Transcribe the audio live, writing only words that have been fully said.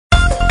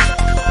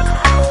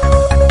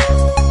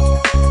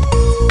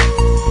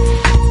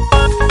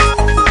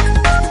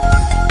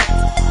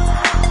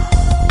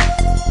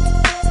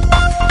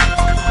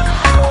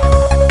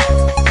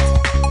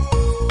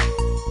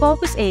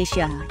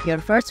Asia, your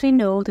first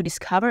window to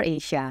discover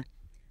Asia.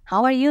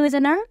 How are you,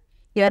 listener?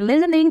 You are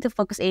listening to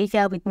Focus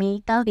Asia with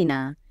me,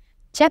 Talvina.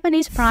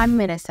 Japanese Prime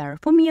Minister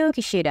Fumio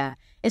Kishida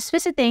is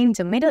visiting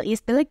the Middle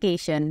East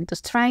Delegation to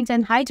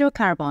strengthen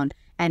hydrocarbon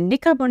and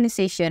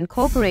decarbonization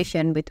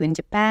cooperation between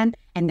Japan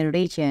and the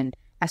region,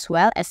 as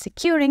well as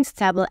securing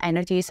stable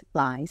energy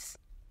supplies.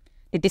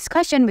 The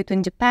discussion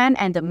between Japan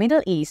and the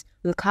Middle East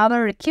will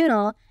cover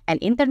regional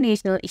and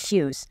international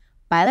issues,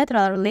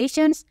 bilateral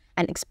relations,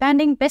 and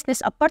expanding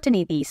business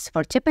opportunities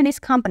for Japanese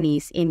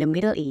companies in the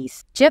Middle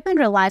East. Japan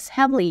relies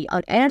heavily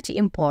on energy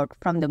import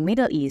from the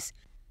Middle East,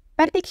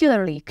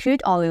 particularly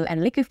crude oil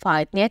and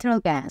liquefied natural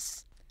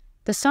gas.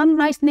 The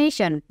Sunrise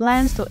Nation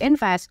plans to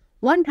invest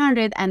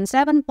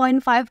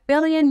 $107.5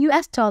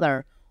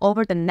 billion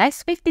over the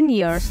next 15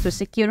 years to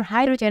secure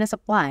hydrogen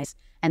supplies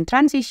and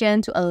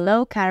transition to a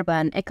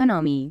low-carbon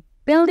economy.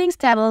 Building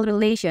stable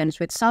relations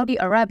with Saudi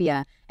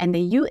Arabia and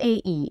the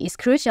UAE is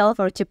crucial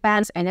for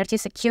Japan's energy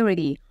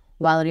security,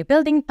 while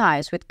rebuilding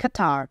ties with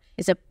Qatar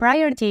is a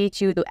priority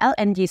due to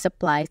LNG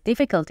supply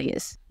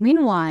difficulties.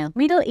 Meanwhile,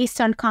 Middle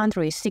Eastern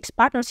countries seek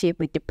partnership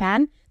with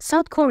Japan,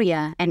 South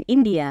Korea, and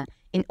India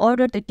in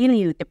order to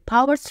dilute the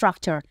power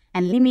structure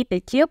and limit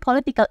the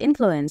geopolitical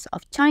influence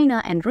of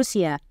China and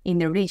Russia in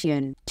the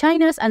region.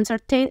 China's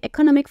uncertain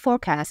economic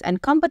forecast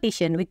and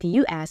competition with the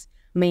US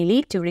may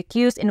lead to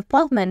reduced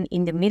involvement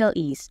in the Middle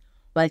East,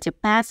 while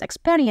Japan's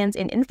experience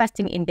in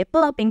investing in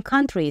developing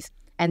countries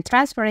and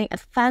transferring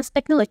advanced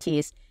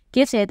technologies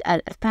gives it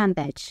an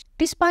advantage.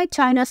 Despite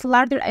China's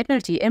larger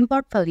energy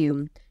import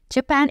volume,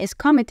 Japan is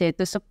committed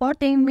to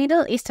supporting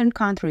Middle Eastern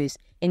countries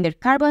in their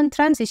carbon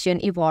transition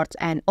efforts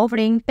and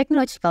offering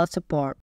technological support.